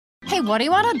what do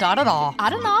you want to da-da-da? I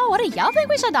don't know. What do y'all think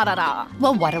we should da-da-da?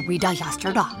 Well, what did we da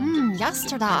yesterday?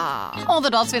 Yesterday. All the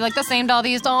days feel like the same day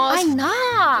these days. I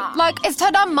know. Like, is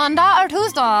today Monday or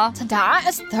Tuesday? Today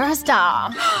is Thursday.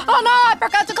 Oh no, I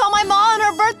forgot to call my mom on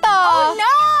her birthday. Oh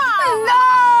no!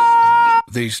 No!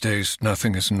 These days,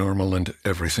 nothing is normal and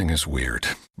everything is weird.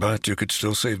 But you could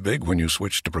still save big when you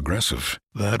switch to Progressive.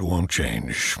 That won't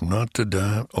change. Not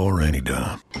today or any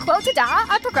day. Quote today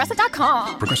at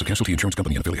Progressive.com. Progressive Casualty Insurance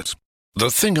Company and Affiliates. The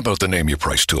thing about the Name Your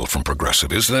Price tool from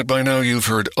Progressive is that by now you've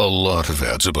heard a lot of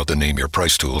ads about the Name Your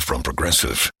Price tool from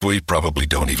Progressive. We probably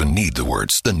don't even need the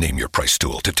words, the Name Your Price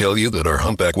tool, to tell you that our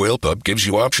Humpback Whale Pup gives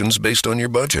you options based on your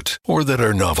budget, or that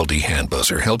our novelty hand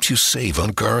buzzer helps you save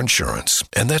on car insurance.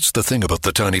 And that's the thing about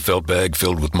the tiny felt bag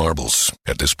filled with marbles.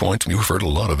 At this point, you've heard a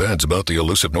lot of ads about the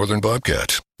elusive northern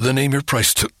bobcat. The Name Your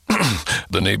Price tool,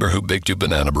 the neighbor who baked you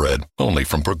banana bread, only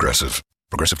from Progressive.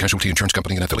 Progressive Casualty Insurance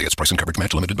Company and Affiliates. Price and coverage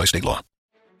match limited by state law.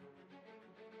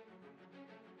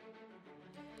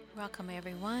 Welcome,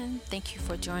 everyone. Thank you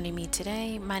for joining me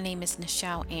today. My name is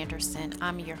Nichelle Anderson.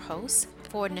 I'm your host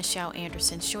for Nichelle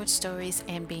Anderson Short Stories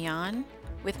and Beyond.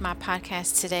 With my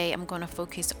podcast today, I'm going to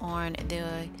focus on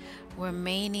the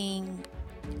remaining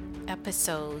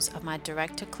episodes of my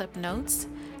director clip notes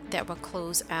that will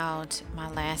close out my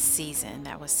last season.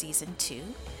 That was season 2.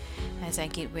 As I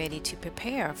get ready to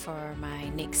prepare for my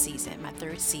next season, my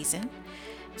 3rd season.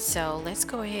 So let's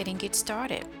go ahead and get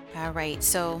started. All right,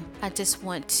 so I just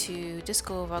want to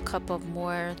go over a couple of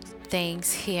more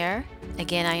things here.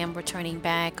 Again, I am returning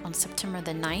back on September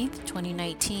the 9th,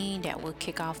 2019. That will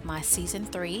kick off my season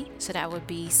 3. So that would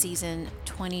be season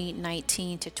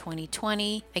 2019 to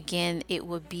 2020. Again, it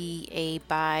would be a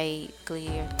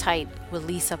bi-yearly type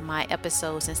release of my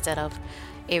episodes instead of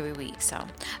every week. So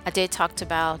I did talk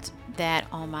about that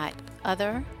on my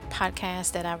other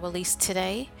podcast that I released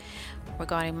today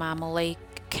regarding my Mole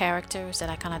characters, that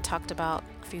I kind of talked about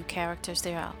a few characters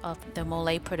there of the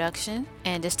Mole production.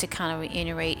 And just to kind of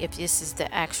reiterate, if this is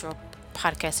the actual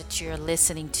podcast that you're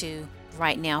listening to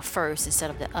right now first instead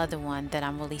of the other one that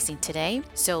I'm releasing today.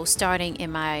 So starting in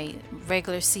my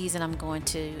regular season, I'm going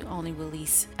to only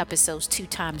release episodes 2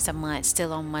 times a month,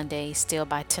 still on Monday, still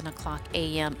by 10 o'clock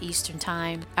a.m. Eastern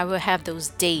time. I will have those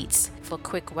dates for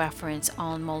quick reference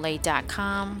on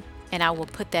mole.com, and I will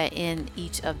put that in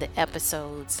each of the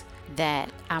episodes that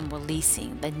I'm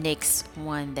releasing, the next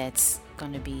one that's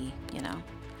going to be,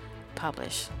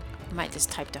 published. I might just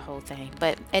type the whole thing,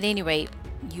 but at any rate,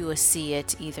 you will see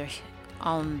it either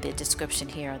on the description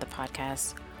here of the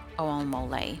podcast or on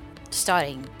Mole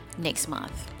starting next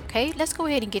month. Okay, let's go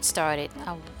ahead and get started.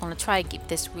 I want to try to keep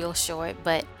this real short,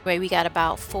 but we got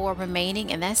about 4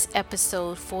 remaining, and that's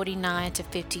episode 49 to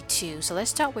 52. So let's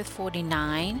start with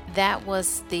 49. That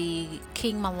was the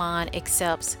King Milan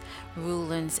accepts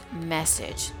Ruland's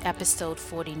message, episode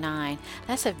 49.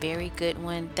 That's a very good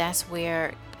one. That's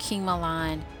where King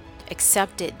Milan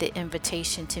accepted the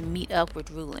invitation to meet up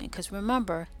with Ruland, because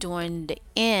remember, during the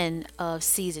end of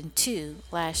season 2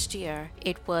 last year,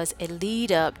 it was a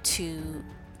lead up to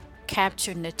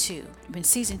capture Natu. When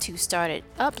season 2 started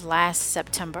up last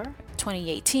September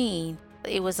 2018,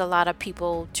 it was a lot of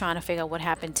people trying to figure out what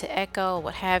happened to Echo,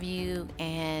 what have you,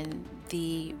 and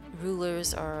the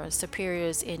rulers or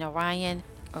superiors in Orion,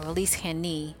 or at least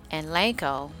Hani and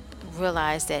Lanko,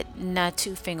 realized that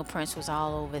Natu fingerprints was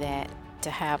all over that, to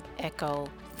have Echo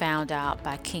found out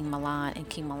by King Milan, and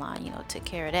King Milan, took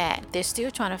care of that. They're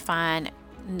still trying to find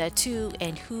Natu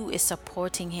and who is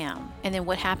supporting him. And then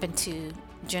what happened to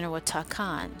General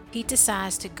Tarkan? He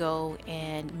decides to go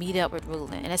and meet up with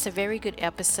Ruland, and it's a very good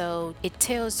episode. It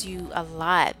tells you a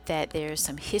lot that there's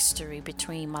some history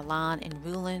between Milan and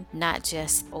Ruland, not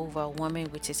just over a woman,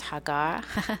 which is Hagar.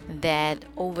 That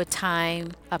over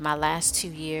time of my last 2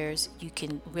 years, you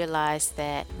can realize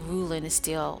that Ruland is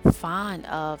still fond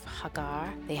of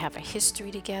Hagar. They have a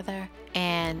history together,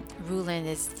 and Ruland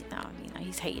is,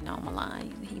 he's hating on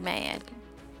Milan. He mad.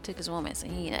 Took his woman, so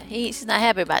he's not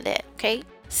happy about that. Okay,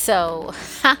 so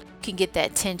you can get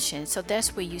that tension. So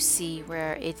that's where you see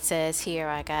where it says here,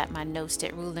 I got my notes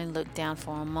that Ruland looked down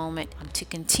for a moment to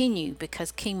continue,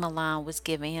 because King Milan was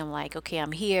giving him like, okay,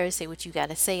 I'm here, say what you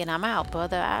got to say, and I'm out,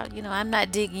 brother. I'm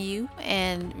not digging you.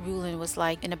 And Ruland was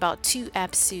like, in about 2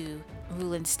 Apsu,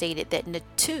 Ruland stated that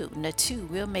Natu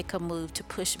will make a move to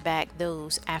push back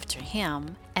those after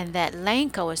him, and that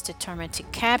Lanko is determined to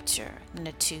capture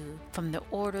Natu from the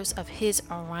orders of his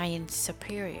Orion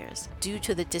superiors due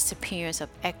to the disappearance of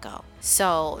Echo.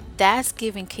 So that's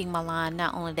giving King Milan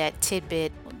not only that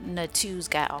tidbit, Natu's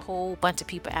got a whole bunch of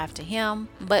people after him,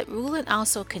 but Rulin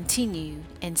also continued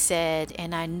and said,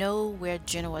 and I know where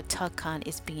General Tukan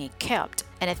is being kept.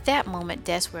 And at that moment,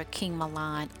 that's where King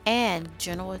Milan and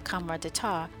General Kamar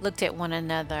looked at one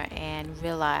another and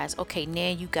realized, okay, now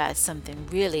you got something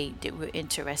really that we're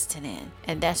interested in.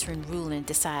 And that's when Rulin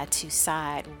decided to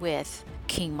side with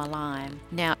King Milan.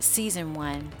 Now, season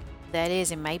 1, that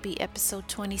is, it might be episode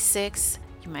 26.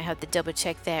 You might have to double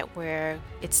check that, where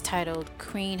it's titled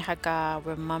Queen Hagar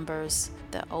Remembers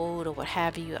the Old or what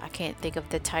have you. I can't think of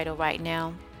the title right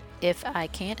now. If I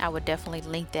can, I would definitely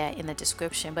link that in the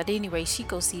description. But anyway, she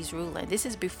goes sees Rulin. This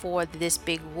is before this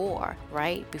big war,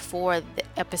 right? Before the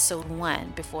episode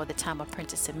 1, before the time of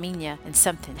Princess Amina, and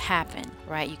something happened,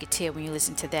 right? You could tell when you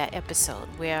listen to that episode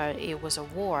where it was a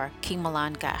war. King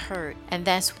Milan got hurt, and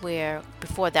that's where,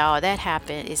 before all that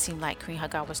happened, it seemed like Queen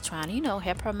Hagar was trying to,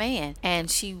 help her man,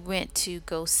 and she went to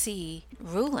go see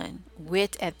Rulin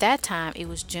with, at that time, it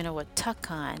was General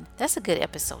Tukan. That's a good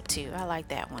episode too. I like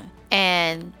that one.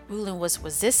 And Rulin was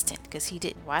resistant because he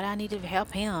didn't. Why do I need to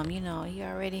help him? He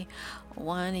already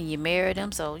won and you married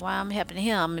him, so why I'm helping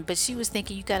him? But she was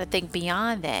thinking, you got to think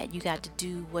beyond that. You got to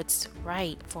do what's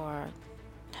right for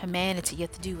humanity. You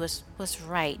have to do what's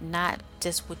right, not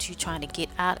just what you're trying to get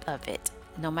out of it.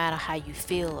 No matter how you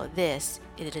feel of this,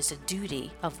 it is a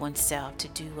duty of oneself to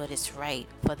do what is right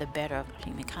for the better of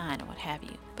humankind or what have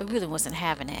you. But really wasn't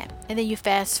having that. And then you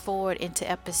fast forward into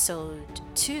episode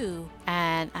 2,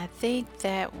 and I think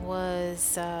that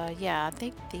was,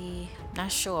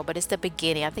 not sure, but it's the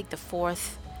beginning. I think the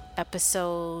 4th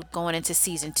episode going into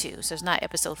season 2. So it's not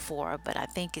episode 4, but I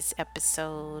think it's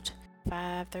episode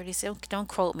 536. Don't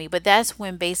quote me, but that's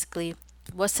when basically,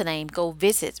 what's the name? Go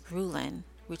visit Rulin,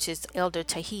 which is Elder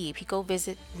Tahib. He go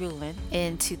visit Rulin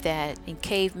into that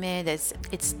encampment.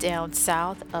 It's down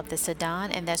south of the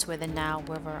Sudan, and that's where the Nile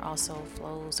River also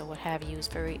flows or what have you.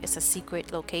 It's a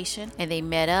secret location, and they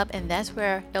met up, and that's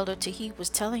where Elder Tahib was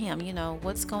telling him,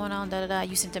 what's going on,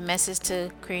 You sent a message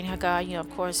to Queen Hagar, of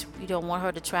course we don't want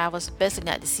her to travel, especially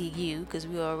not to see you, because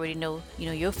we already know,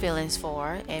 your feelings for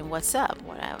her and what's up,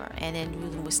 whatever. And then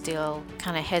Rulin was still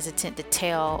kind of hesitant to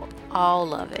tell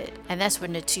all of it, and that's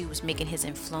when Natu was making his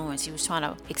influence. He was trying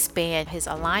to expand his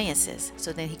alliances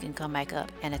so then he can come back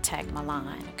up and attack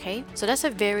Milan. Okay, so that's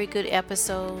a very good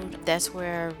episode. That's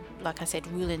where, like I said,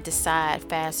 Rulin decide,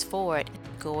 fast forward,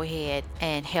 go ahead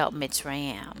and help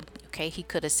Mitzrayim. Okay, he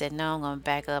could have said, no, I'm going to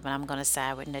back up and I'm going to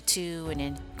side with Natu and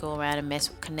then go around and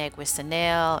connect with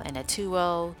Sanel and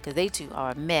Natuo, because they two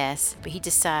are a mess. But he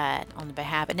decided on the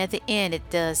behalf, and at the end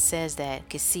it says that, you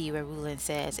can see where Rulin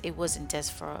says it wasn't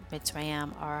just for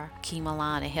Mitzrayim or King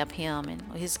Milan to help him and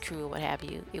his crew, what have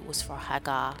you. It was for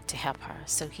Hagar to help her.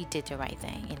 So he did the right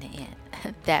thing in the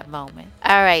end. That moment.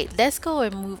 All right, let's go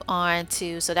and move on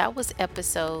to, so that was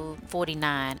episode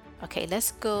 49. Okay,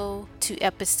 let's go to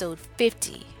episode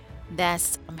 50.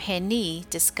 That's Heni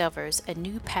discovers a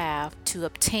new path to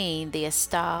obtain the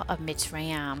Astar of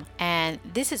Mitzrayim. And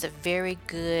this is a very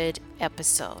good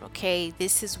episode, okay?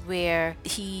 This is where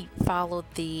he followed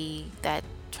that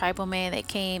tribal man that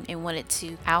came and wanted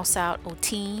to oust out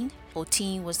Otin.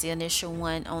 Otin was the initial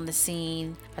one on the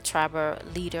scene, a tribal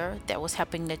leader that was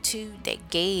helping Natu, that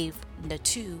gave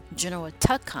Natu General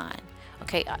Tukan.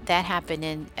 Okay, that happened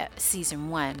in season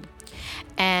 1.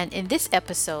 And in this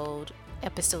episode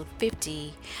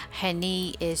 50,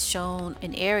 Heni is shown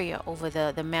an area over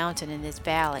the mountain in this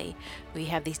valley. We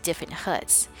have these different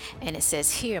huts, and it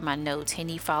says here in my notes,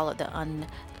 Heni followed the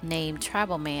unnamed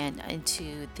tribal man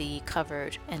into the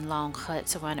covered and long hut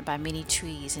surrounded by many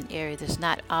trees, an area that's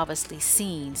not obviously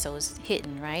seen, so it's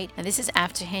hidden, right? And this is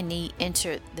after Heni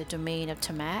entered the domain of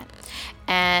Tamat.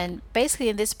 And basically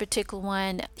in this particular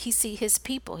one, he see his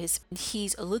people.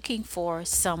 He's looking for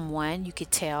someone, you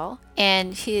could tell,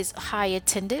 and his high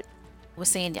attendant was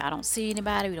saying, I don't see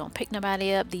anybody, we don't pick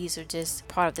nobody up, these are just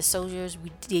part of the soldiers.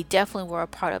 They definitely were a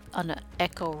part of under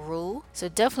Echo rule. So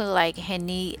definitely like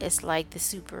Heni is like the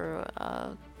super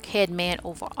head man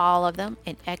over all of them,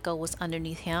 and Echo was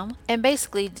underneath him. And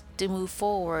basically to move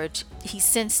forward, he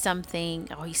sensed something,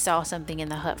 or he saw something in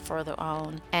the hut further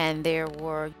on, and there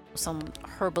were some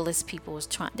herbalist people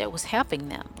that was helping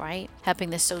them, right? Helping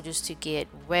the soldiers to get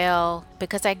well,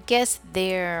 because I guess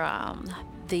they're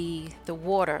the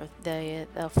water, the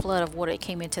flood of water that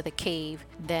came into the cave,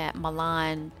 that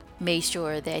Milan made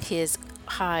sure that his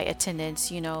high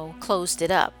attendants, closed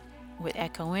it up with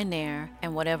Echo in there,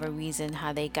 and whatever reason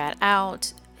how they got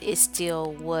out, it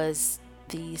still was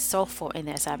the sulfur in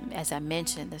there. As I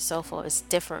mentioned, the sulfur is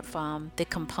different from the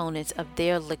components of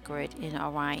their liquid in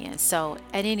Orion. So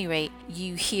at any rate,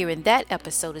 you hear in that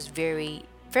episode is very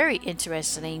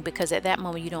interesting, because at that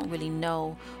moment you don't really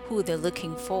know who they're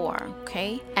looking for.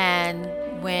 Okay, and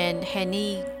when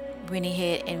Hani went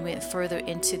ahead and went further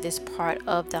into this part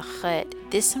of the hut,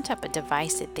 there's some type of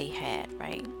device that they had,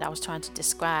 right? I was trying to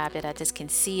describe it. I just can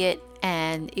see it,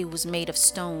 and it was made of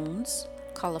stones,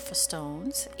 colorful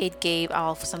stones. It gave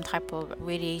off some type of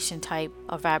radiation type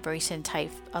or vibration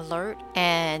type alert,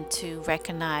 and to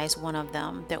recognize one of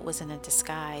them that was in a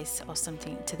disguise or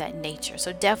something to that nature.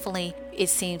 So definitely it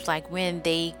seems like when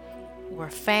they were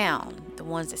found, the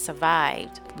ones that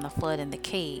survived from the flood in the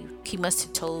cave, he must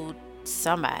have told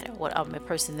somebody, a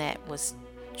person that was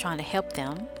trying to help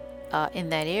them in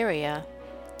that area,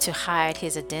 to hide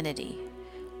his identity.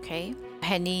 Okay,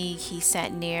 Hani, he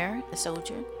sat near the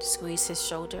soldier, squeezed his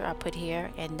shoulder, I put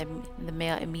here, and the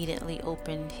male immediately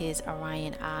opened his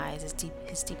Orion eyes, his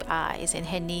deep eyes, and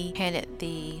Hani handed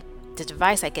the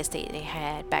device, I guess they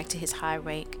had, back to his high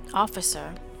rank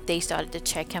officer. They started to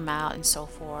check him out and so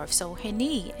forth. So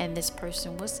Hani and this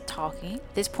person was talking.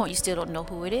 At this point, you still don't know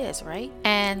who it is, right?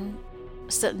 And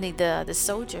suddenly the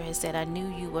soldier has said, I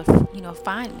knew you would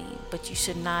find me, but you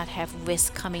should not have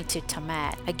risked coming to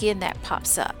Tamat. Again, that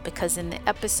pops up because in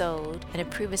the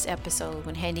previous episode,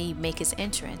 when Hani make his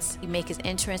entrance,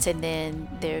 and then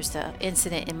there's the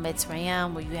incident in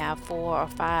Mitzrayim where you have 4 or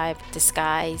 5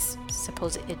 disguised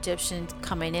supposed Egyptians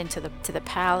coming into the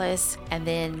palace, and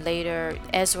then later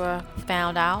Ezra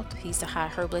found out, he's the high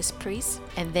herbalist priest,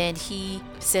 and then he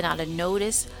sent out a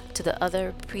notice to the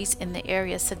other priests in the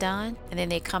area, Sidon, and then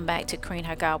they come back to Kreen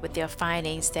Hagar with their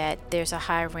findings that there's a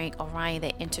high rank Orion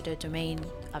that entered the domain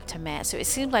of Tamat. So it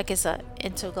seems like it's an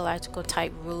intergalactical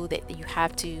type rule that you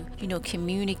have to,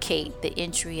 communicate the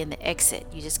entry and the exit.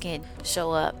 You just can't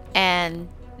show up. And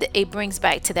it brings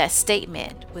back to that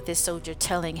statement with this soldier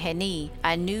telling Hani,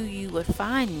 I knew you would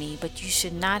find me, but you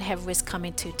should not have risked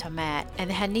coming to Tamat. And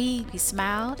Hani, he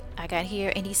smiled, I got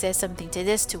here, and he said something to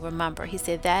this to remember. He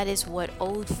said, that is what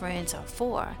old friends are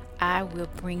for. I will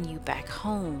bring you back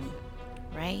home.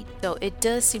 Right? So it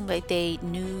does seem like they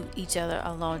knew each other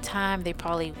a long time. They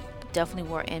probably definitely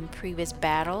were in previous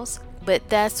battles. But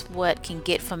that's what can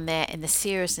get from that, and the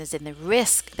seriousness and the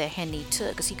risk that Hani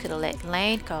took, because he could have let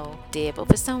Lane go dead, but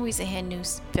for some reason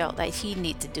Hani felt like he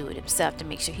needed to do it himself to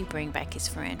make sure he bring back his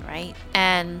friend, right?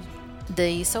 And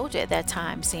the soldier at that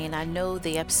time saying, I know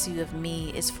the pursuit of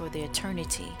me is for the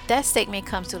eternity. That statement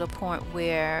comes to the point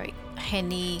where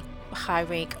Hani, high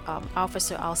rank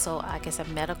officer, also I guess a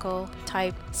medical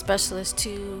type specialist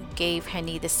too, gave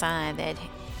Hani the sign that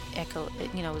Echo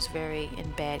was very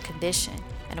in bad condition.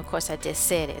 And of course I just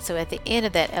said it. So at the end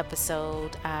of that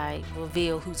episode, I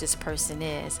reveal who this person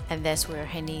is, and that's where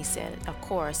Hani said, of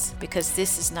course, because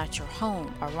this is not your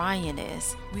home, Orion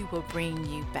is, we will bring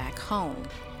you back home,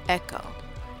 Echo.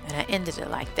 And I ended it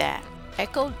like that.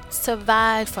 Echo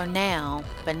survived for now,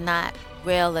 but not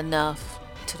well enough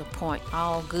to the point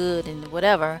all good and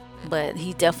whatever, but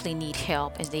he definitely need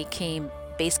help, and they came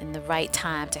based in the right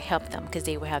time to help them because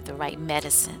they would have the right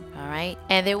medicine. All right,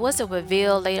 and there was a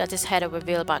reveal later. I just had a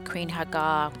reveal about Kreen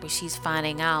Hagar where she's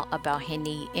finding out about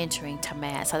Hani entering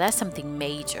Tamat. So that's something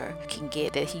major can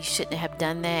get, that he shouldn't have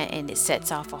done that, and it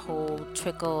sets off a whole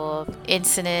trickle of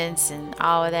incidents and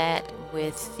all of that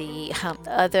with the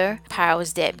other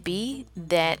powers that be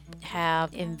that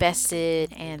have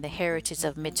invested in the heritage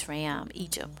of Mitzrayim,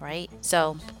 Egypt, right?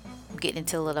 So I'm getting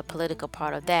into a little political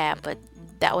part of that, but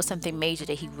that was something major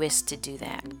that he risked to do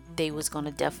that. They was going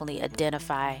to definitely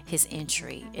identify his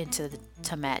entry into the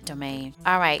Tamat domain.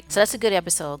 All right, so that's a good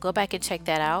episode. Go back and check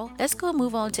that out. Let's go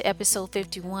move on to episode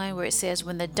 51, where it says,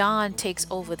 when the dawn takes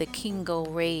over the Kingo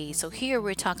rays. So here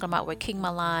we're talking about where King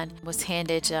Milan was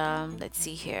handed, let's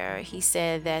see here. He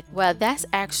said that, well, that's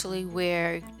actually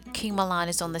where King Milan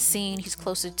is on the scene. He's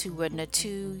closer to where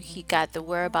Natu. He got the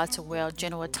whereabouts of where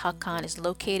General Takan is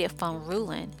located from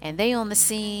Rulin. And they on the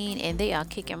scene and they are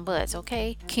kicking butts,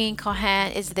 okay? King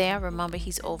Kohan is there. Remember,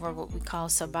 he's over what we call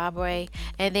Sababre.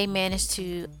 And they managed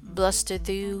to bluster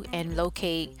through and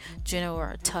locate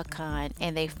General Takan.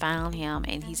 And they found him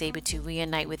and he's able to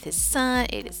reunite with his son.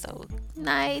 It is so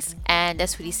nice. And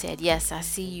that's what he said. Yes, I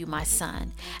see you, my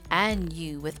son. And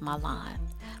you with Milan.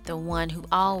 The one who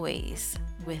always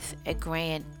with a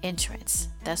grand entrance.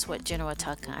 That's what General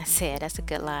Takan said. That's a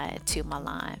good line to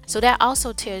Milan. So that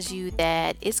also tells you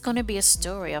that it's going to be a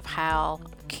story of how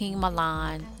King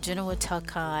Milan, General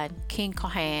Takan, King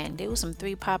Kohan, there was some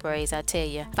 3 Papares, I tell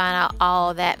you. Find out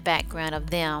all that background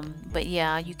of them. But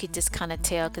yeah, you could just kind of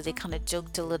tell because they kind of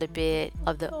joked a little bit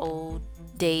of the old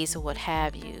days or what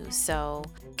have you. So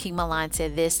King Milan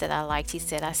said this that I liked. He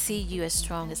said, I see you as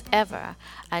strong as ever.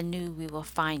 I knew we will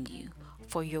find you,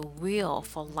 for your will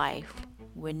for life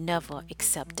will never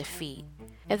accept defeat.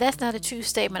 If that's not a true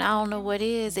statement, I don't know what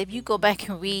is. If you go back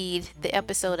and read the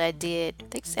episode I did, I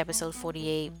think it's episode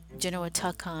 48, General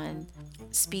Tuchan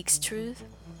Speaks Truth.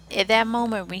 At that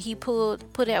moment when he put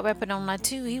that weapon on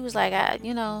Natu, he was like,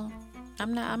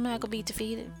 I'm not gonna be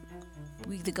defeated.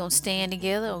 We either gonna stand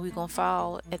together or we gonna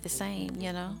fall at the same,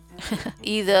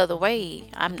 Either other way,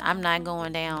 I'm not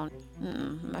going down.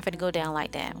 I'm not gonna go down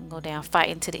like that. I'm gonna go down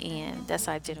fighting to the end. That's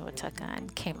how General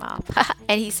Tuchan came off.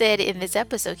 And he said in this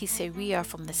episode, he said, we are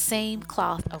from the same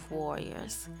cloth of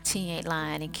warriors. She ain't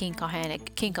lying. And King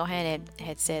Kohan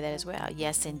had said that as well.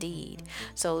 Yes, indeed.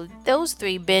 So those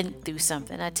three been through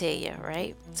something, I tell you,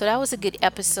 right? So that was a good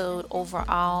episode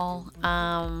overall.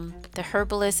 The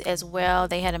herbalist as well,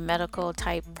 they had a medical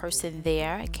type person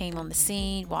there. It came on the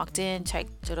scene, walked in,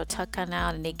 checked General Tuchan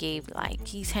out, and they gave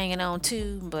he's hanging on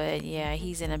too, but yeah,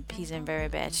 he's in very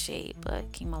bad shape.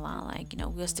 But King Milan,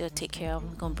 we'll still take care of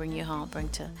him. We're gonna bring you home,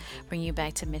 bring you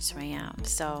back to Mitzrayim.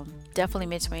 So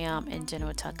definitely Mitzrayim and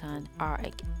General Tuchan are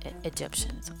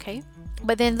Egyptians, okay?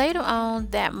 But then later on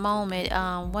that moment,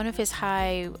 one of his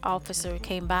high officer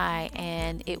came by,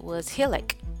 and it was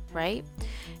Hilik, right?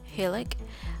 Hilik,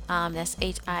 that's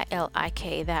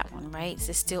Hilik, that one, right?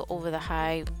 It's still over the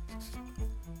high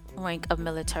rank of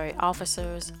military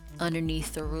officers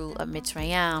underneath the rule of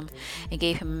Mitzrayim, and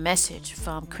gave him a message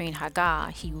from Queen Hagar.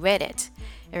 He read it.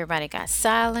 Everybody got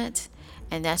silent,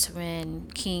 and that's when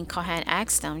King Kohan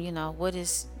asked him, what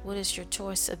is your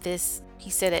choice of this? He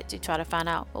said it to try to find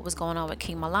out what was going on with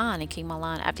King Milan, and King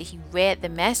Milan, after he read the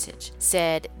message,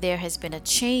 said, there has been a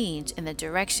change in the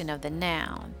direction of the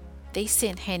noun. They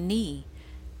sent Hani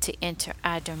to enter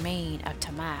our domain of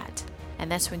Tamat.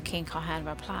 And that's when King Kohan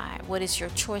replied, what is your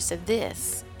choice of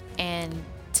this? And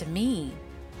to me,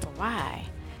 for why?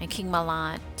 And King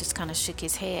Milan just kind of shook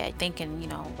his head, thinking,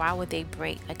 why would they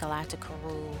break a galactical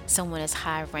rule, someone as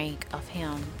high rank of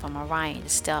him from Orion, to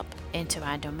step into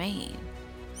our domain?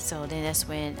 So then that's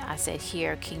when I said,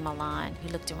 here, King Milan, he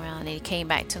looked around and he came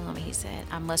back to him and he said,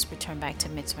 I must return back to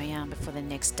Mitzrayim before the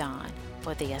next dawn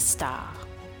for the Astar.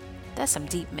 That's some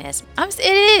deep mess.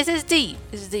 It's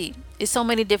deep. It's so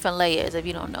many different layers if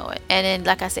you don't know it. And then,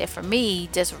 like I said, for me,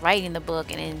 just writing the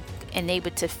book and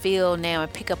able to feel now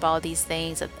and pick up all these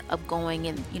things of going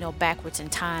in, backwards in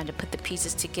time to put the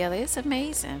pieces together, it's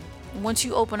amazing. Once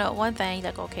you open up one thing, you're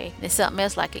like, okay, then something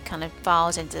else, it kind of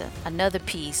falls into another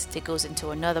piece that goes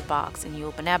into another box, and you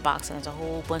open that box and there's a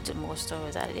whole bunch of more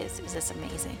stories out of this. It's just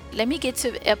amazing. Let me get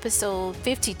to episode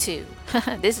 52.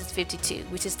 This is 52,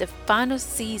 which is the final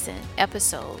season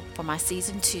episode for my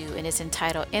season 2, and it's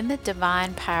entitled In the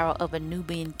Divine Power of a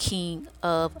Nubian King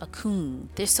of Akun.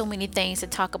 There's so many things to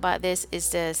talk about. This is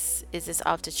just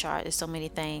off the chart. There's so many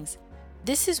things.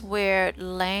 This is where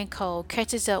Lanko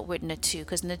catches up with Natu,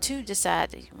 because Natu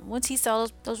decided, once he saw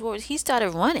those words, he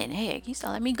started running. Heck, he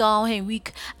started, let me go on here.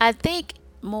 I think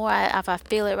more, if I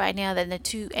feel it right now, that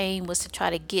Natu aim was to try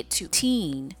to get to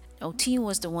Teen. Teen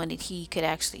was the one that he could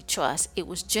actually trust. It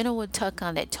was General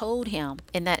Tuchan that told him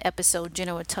in that episode,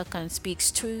 General Tuchan Speaks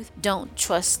Truth, don't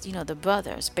trust, the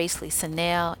brothers, basically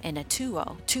Sanel and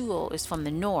Aturo. Tuo is from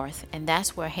the north, and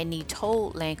that's where Hani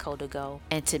told Lanko to go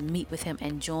and to meet with him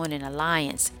and join an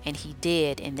alliance, and he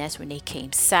did, and that's when they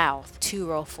came south,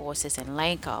 Turo forces and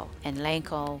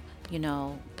Lanko,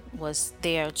 was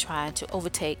there trying to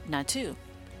overtake Natu.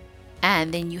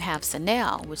 And then you have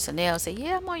Sanel, which Sanel said,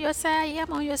 yeah, I'm on your side.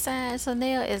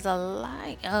 Sanel is a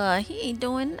lie. He ain't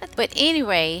doing nothing. But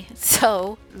anyway,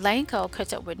 so Lanko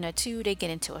cuts up with Natu. They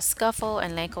get into a scuffle,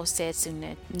 and Lanko said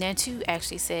to Natu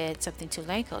actually said something to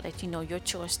Lanko that, your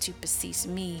choice to beseech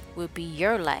me will be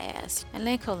your last. And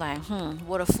Lanko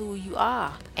what a fool you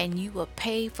are. And you will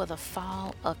pay for the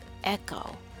fall of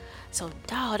Echo. So,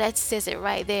 that says it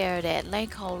right there, that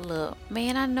Lanko, look,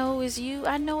 man, I know it's you.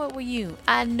 I know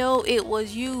it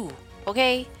was you,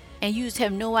 okay? And you just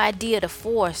have no idea the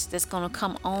force that's going to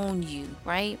come on you,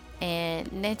 right?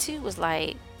 And Natu was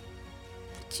like,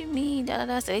 what you mean?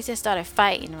 So they just started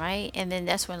fighting, right? And then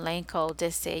that's when Lanko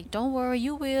just said, don't worry,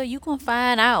 you will. You going to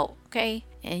find out, okay?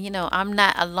 And I'm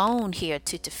not alone here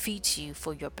to defeat you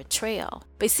for your betrayal.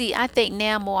 But see, I think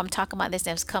now more I'm talking about this,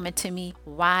 that's coming to me.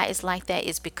 Why it's like that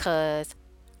is because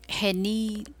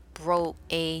Hani broke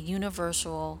a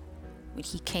universal when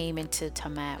he came into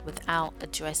Tamat without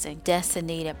addressing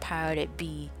designated power that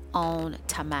be on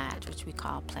Tamat, which we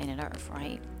call planet Earth,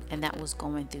 right? and that was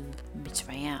going through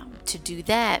Mitzrayim. To do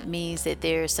that means that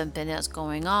there's something else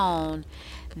going on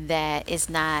that is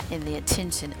not in the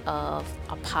intention of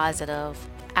a positive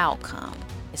outcome.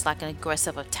 It's like an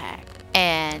aggressive attack.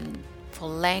 And for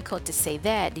Lanco to say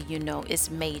that, you know, it's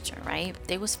major, right?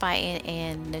 They was fighting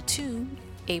and the two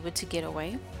able to get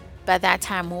away. By that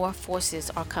time, more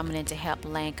forces are coming in to help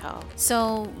Lanco.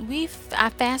 So I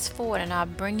fast forward and I'll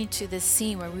bring you to this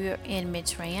scene where we're in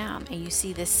Mitzrayim, and you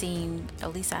see this scene,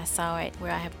 at least I saw it,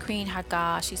 where I have Queen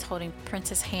Hagar. She's holding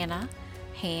Princess Hannah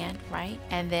hand, right?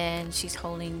 And then she's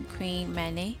holding Queen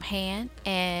Mene hand,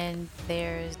 and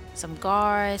there's some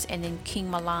guards, and then King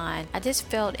Milan. I just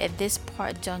felt at this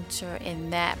part juncture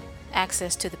in that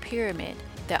access to the pyramid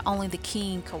that only the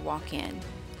king could walk in,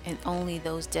 and only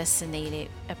those designated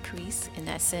priests in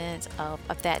that sense of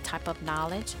that type of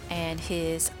knowledge, and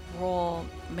his royal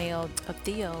male of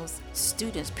Theos,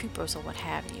 students, pupils, or what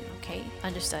have you, okay,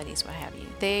 understudies, what have you.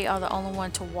 They are the only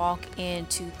one to walk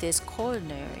into this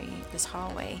quaternary, this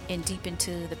hallway, and deep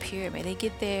into the pyramid. They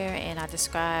get there, and I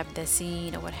describe the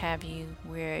scene or what have you,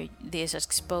 where there's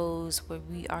exposed where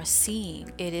we are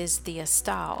seeing it is the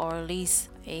star, or at least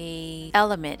a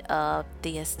element of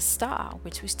the star,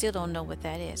 which we still don't know what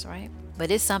that is, right? But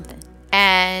it's something.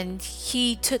 And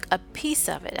he took a piece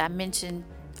of it.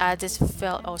 I just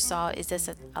felt or saw is this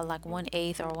a like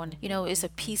 1/8 or one, you know, it's a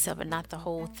piece of it, not the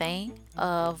whole thing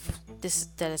of this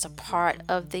that is a part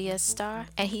of the star.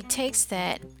 And he takes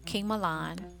that King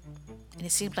Milan, and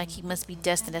it seems like he must be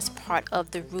destined as part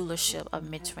of the rulership of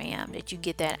Mitzrayim, that you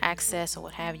get that access or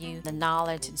what have you, the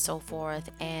knowledge and so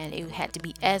forth. And it had to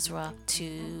be Ezra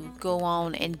to go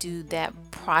on and do that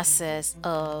process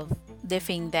of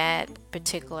lifting that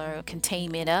particular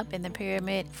containment up in the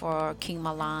pyramid for King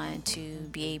Milan to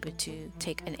be able to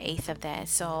take 1/8 of that.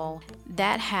 So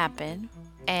that happened,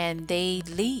 and they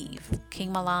leave.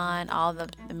 King Milan, all the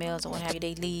males or what have you,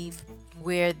 they leave,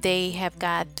 where they have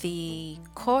got the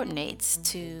coordinates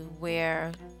to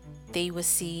where they will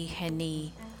see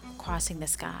Heni crossing the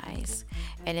skies.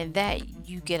 And in that,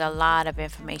 you get a lot of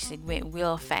information. It went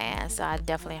real fast. So I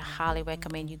definitely highly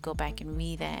recommend you go back and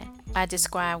read that. I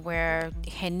describe where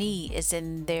Heni is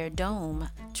in their dome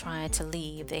trying to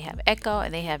leave. They have Echo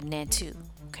and they have Nantu.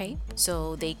 Okay,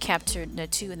 so they captured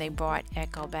Nantu and they brought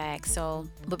Echo back. So,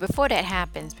 but before that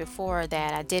happens, before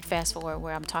that, I did fast forward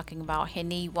where I'm talking about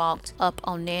Heni walked up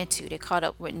on Nantu. They caught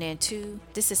up with Nantu.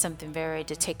 This is something very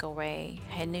to take away.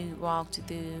 Heni walked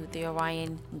through the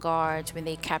Orion guards when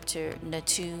they captured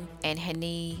Nantu, and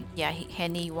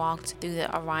Heni walked through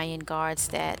the Orion guards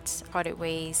that parted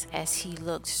ways as he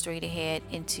looked straight ahead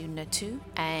into Nantu,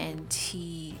 and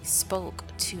he spoke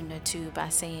to Nantu by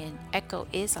saying, "Echo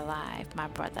is alive, my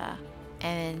brother."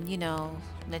 And you know,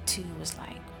 Nantu was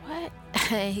like, "What?"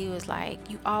 He was like,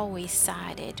 "You always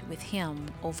sided with him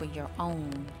over your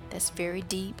own." That's very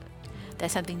deep.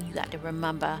 That's something you got to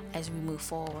remember as we move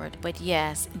forward. But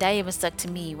yes, that even stuck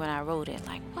to me when I wrote it.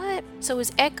 Like, what? So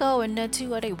is Echo and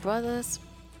Nantu, are they brothers?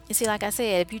 You see, like I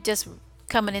said, if you just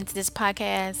coming into this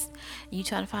podcast and you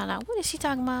trying to find out what is she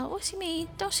talking about, what she mean,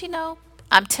 don't she know?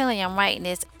 I'm telling you, I'm writing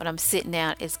this, but I'm sitting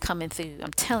down, it's coming through.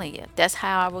 I'm telling you, that's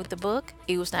how I wrote the book.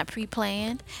 It was not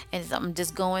pre-planned, and I'm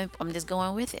just going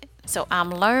with it. So I'm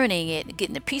learning it,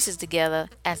 getting the pieces together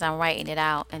as I'm writing it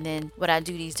out. And then when I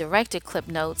do these directed clip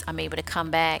notes, I'm able to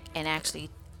come back and actually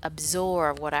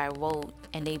absorb what I wrote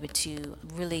and able to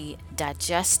really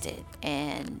digest it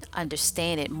and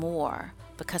understand it more,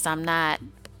 because I'm not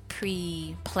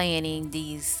pre-planning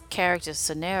these character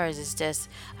scenarios. It's just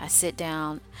I sit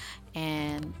down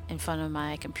and in front of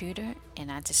my computer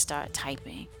and I just start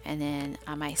typing, and then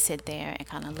I might sit there and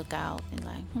kind of look out and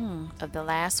like of the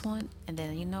last one, and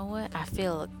then you know what, I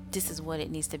feel this is what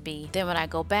it needs to be. Then when I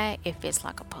go back, it fits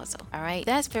like a puzzle. All right,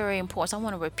 that's very important. So I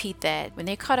want to repeat that. When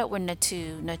they caught up with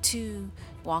Nantu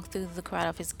walked through the crowd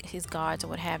of his guards or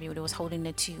what have you, that was holding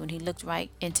Nantu, and he looked right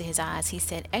into his eyes. He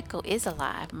said, "Echo is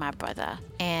alive, my brother."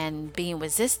 And being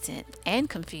resistant and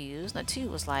confused, Nantu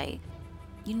was like,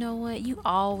 "You know what? You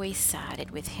always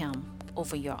sided with him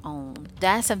over your own."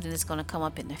 That's something that's going to come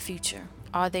up in the future.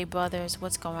 Are they brothers?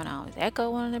 What's going on? Is Echo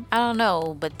one of them? I don't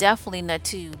know, but definitely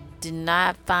Nantu did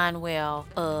not find well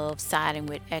of siding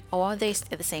with Echo. Or are they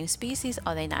the same species?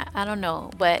 Are they not? I don't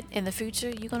know. But in the future,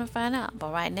 you're going to find out.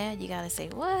 But right now, you got to say,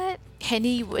 what?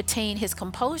 Heni retained his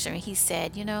composure, and he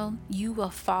said, you know, you will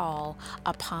fall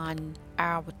upon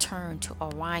our return to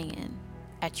Orion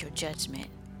at your judgment.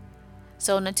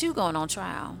 So Nantu going on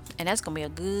trial, and that's gonna be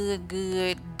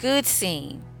a good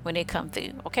scene when they come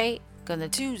through, okay? Because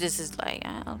Nantu just is like,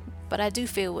 but I do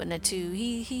feel with Nantu,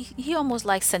 he almost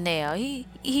like Sanel.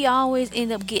 He always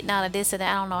end up getting out of this and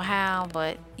that. I don't know how,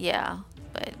 but yeah,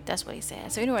 but that's what he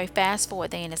said. So anyway, fast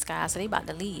forward, they in the sky, so they about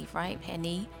to leave, right?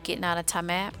 Henny getting out of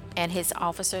Tamat, and his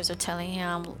officers are telling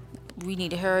him, we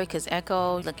need to hurry because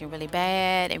Echo looking really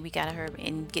bad, and we gotta hurry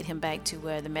and get him back to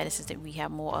where the medicines that we have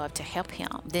more of to help him.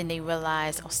 Then they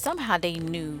realized, or somehow they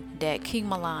knew, that King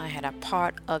Milan had a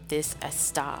part of this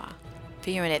Astar,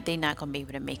 fearing that they're not gonna be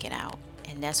able to make it out.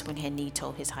 And that's when Henny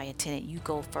told his high lieutenant, you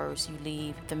go first, you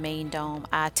leave the main dome,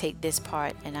 I'll take this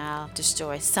part and I'll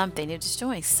destroy something. They're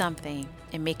destroying something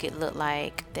and make it look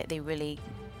like that they really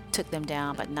took them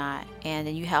down, but not. And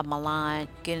then you have Milan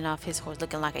getting off his horse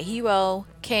looking like a hero,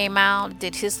 came out,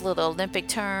 did his little Olympic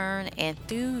turn, and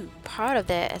threw part of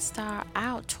that Astar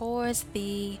out towards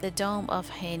the dome of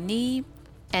Henny.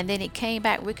 And then it came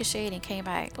back, ricocheted, and came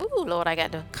back. Ooh, Lord, I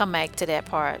got to come back to that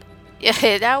part.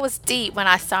 Yeah, that was deep when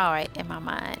I saw it in my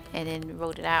mind and then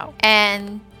wrote it out.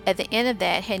 And at the end of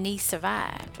that, Henny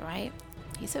survived, right?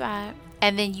 He survived.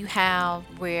 And then you have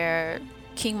where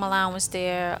King Milan was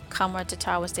there, Kamar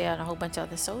Tatar was there, and a whole bunch of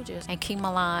other soldiers. And King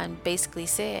Milan basically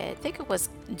said, I think it was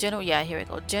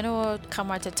General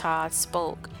Kamar Tatar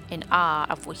spoke in awe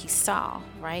of what he saw,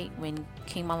 right? When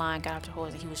King Milan got off the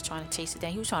horse and he was trying to chase it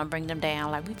down. He was trying to bring them down,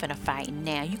 like, we finna fight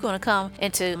now. You gonna come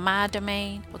into my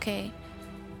domain, okay?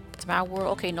 To my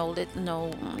world, okay, no,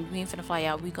 we ain't finna fly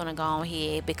out. We gonna go on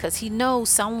here, because he knows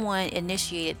someone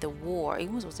initiated the war.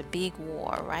 It was a big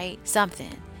war, right?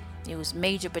 Something. It was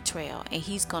major betrayal, and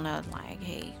he's gonna like,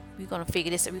 hey, we're gonna figure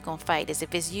this out. We're gonna fight this.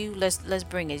 If it's you, let's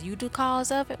bring it. You the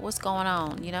cause of it. What's going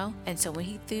on, you know? And so when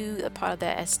he threw a part of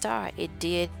that Astar, it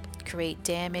did create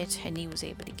damage, and he was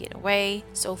able to get away,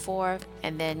 so forth.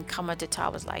 And then Kamar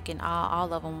Tatar was like, and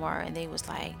all of them were, and they was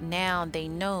like, now they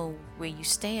know where you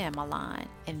stand, Milan,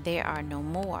 and there are no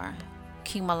more.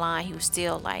 King Milan, he was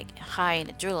still like high in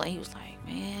the drill, and he was like,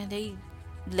 man,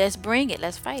 let's bring it,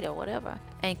 let's fight or whatever.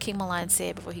 And King Milan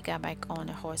said before he got back on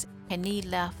the horse, and he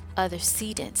left other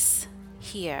cedants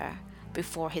here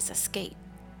before his escape,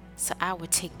 so I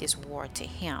would take this war to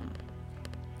him.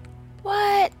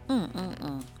 What?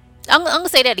 I'm gonna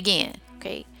say that again,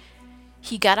 okay?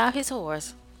 He got off his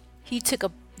horse. He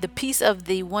took the piece of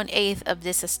the 1/8 of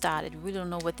this Astar. We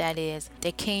don't know what that is.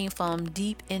 That came from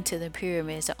deep into the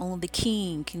pyramids that only the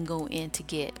king can go in to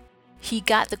get. He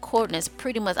got the coordinates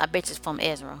pretty much, I bet you, from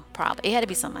Ezra. Probably. It had to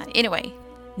be somebody. Anyway,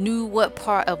 knew what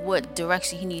part of what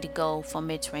direction he needed to go from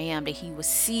Mitzrayim, that he would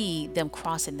see them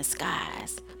crossing the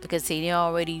skies, because he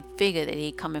already figured that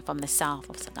he coming from the south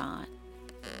of Sidon.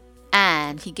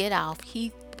 And he get off.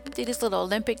 He did his little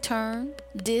Olympic turn,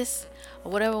 disc,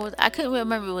 or whatever it was. I couldn't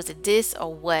remember if it was a disc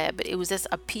or what, but it was just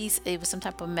a piece. It was some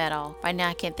type of metal. Right now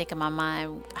I can't think in my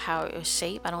mind how it was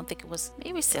shaped. I don't think it was,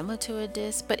 maybe similar to a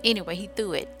disc, but anyway, he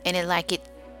threw it, and it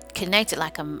connected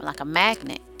like a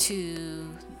magnet to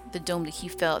the dome that he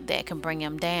felt that can bring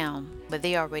him down, but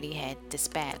they already had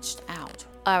dispatched out.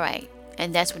 All right.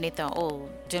 And that's when they thought, oh,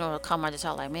 General Kamar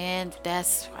Tatar, like, man,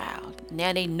 that's, wow.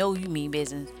 Now they know you mean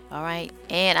business, all right?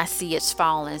 And I see it's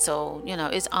falling, so,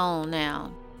 it's on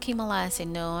now. King Milan said,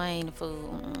 no, I ain't a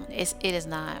fool. It is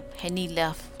not. And he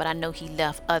left, but I know he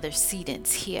left other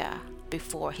cedants here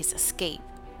before his escape.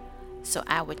 So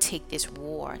I would take this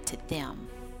war to them.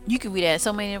 You can read that in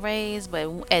so many ways, but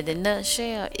at the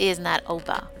nutshell, it is not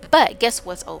over. But guess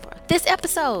what's over? This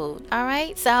episode. All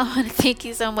right. So I want to thank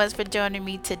you so much for joining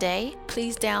me today.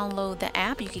 Please download the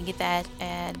app. You can get that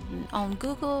on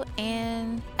Google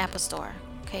and Apple Store.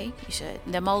 Okay, you should.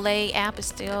 The Mole app is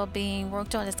still being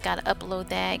worked on. It's got to upload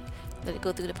that. Let it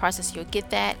go through the process. You'll get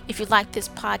that. If you like this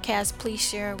podcast, please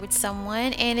share it with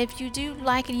someone. And if you do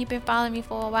like it, you've been following me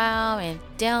for a while and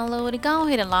download it, go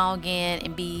ahead and log in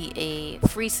and be a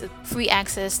free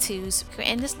access to.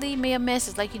 And just leave me a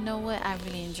message like, you know what, I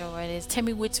really enjoy this. Tell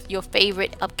me which your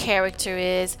favorite character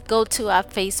is. Go to our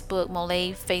Facebook,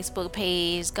 Mole Facebook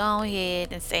page. Go ahead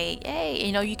and say, hey,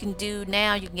 you can do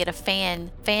now. You can get a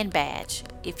fan badge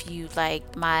if you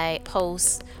like my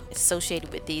posts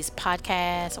associated with these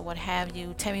podcasts or what have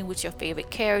you. Tell me what your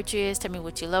favorite character is. Tell me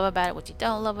what you love about it, what you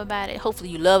don't love about it. Hopefully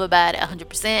you love about it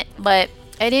 100%. But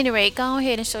at any rate, go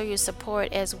ahead and show your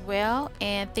support as well.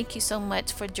 And thank you so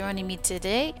much for joining me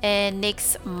today. And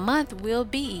next month will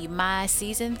be my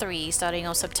season 3, starting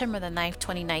on September the 9th,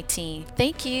 2019.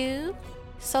 Thank you.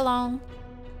 So long.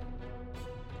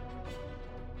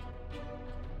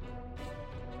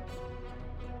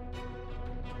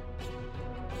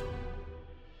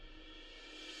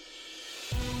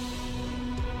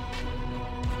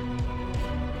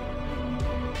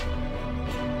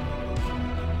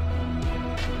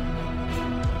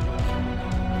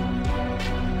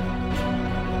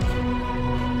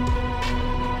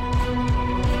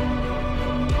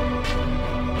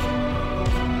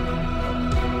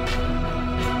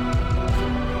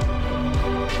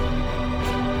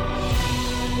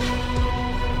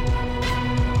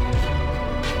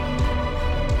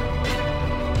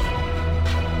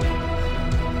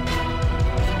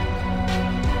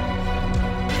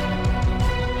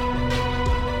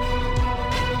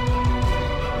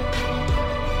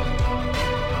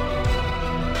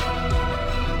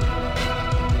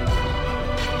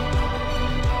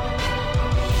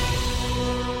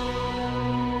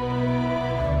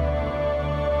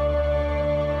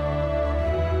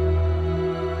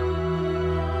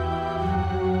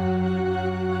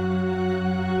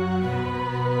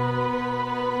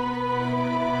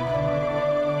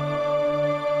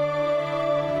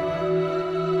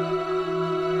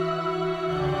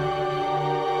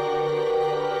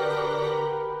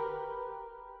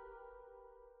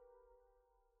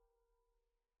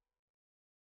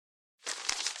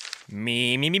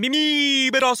 Me,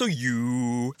 but also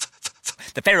you.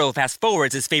 The Pharaoh fast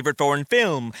forwards his favorite foreign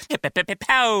film,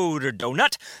 Powder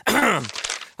Donut.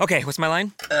 Okay, what's my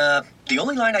line? The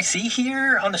only line I see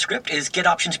here on the script is get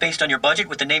options based on your budget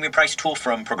with the Name Your Price tool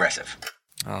from Progressive.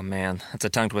 Oh man, that's a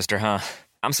tongue twister, huh?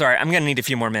 I'm sorry, I'm gonna need a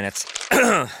few more minutes.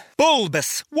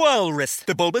 Bulbous Walrus,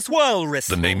 the Bulbous Walrus.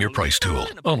 The Name Your Price tool,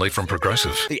 only from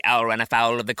Progressive. The owl ran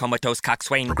afoul of the comatose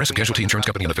coxswain. Progressive Casualty Insurance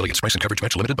Company and affiliates. Price and coverage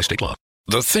match limited by state law.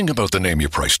 The thing about the Name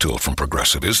Your Price tool from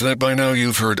Progressive is that by now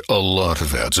you've heard a lot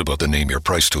of ads about the Name Your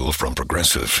Price tool from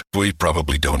Progressive. We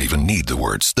probably don't even need the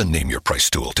words, the Name Your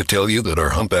Price tool, to tell you that our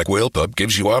humpback whale pup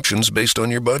gives you options based on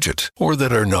your budget, or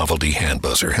that our novelty hand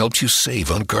buzzer helps you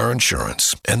save on car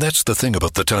insurance. And that's the thing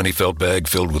about the tiny felt bag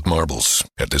filled with marbles.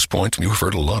 At this point, you've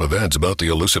heard a lot of ads about the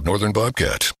elusive northern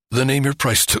bobcat. The Name Your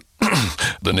Price tool,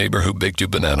 the neighbor who baked you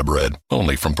banana bread,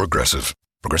 only from Progressive.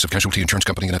 Progressive Casualty Insurance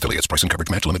Company and affiliates. Price and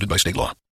coverage match limited by state law.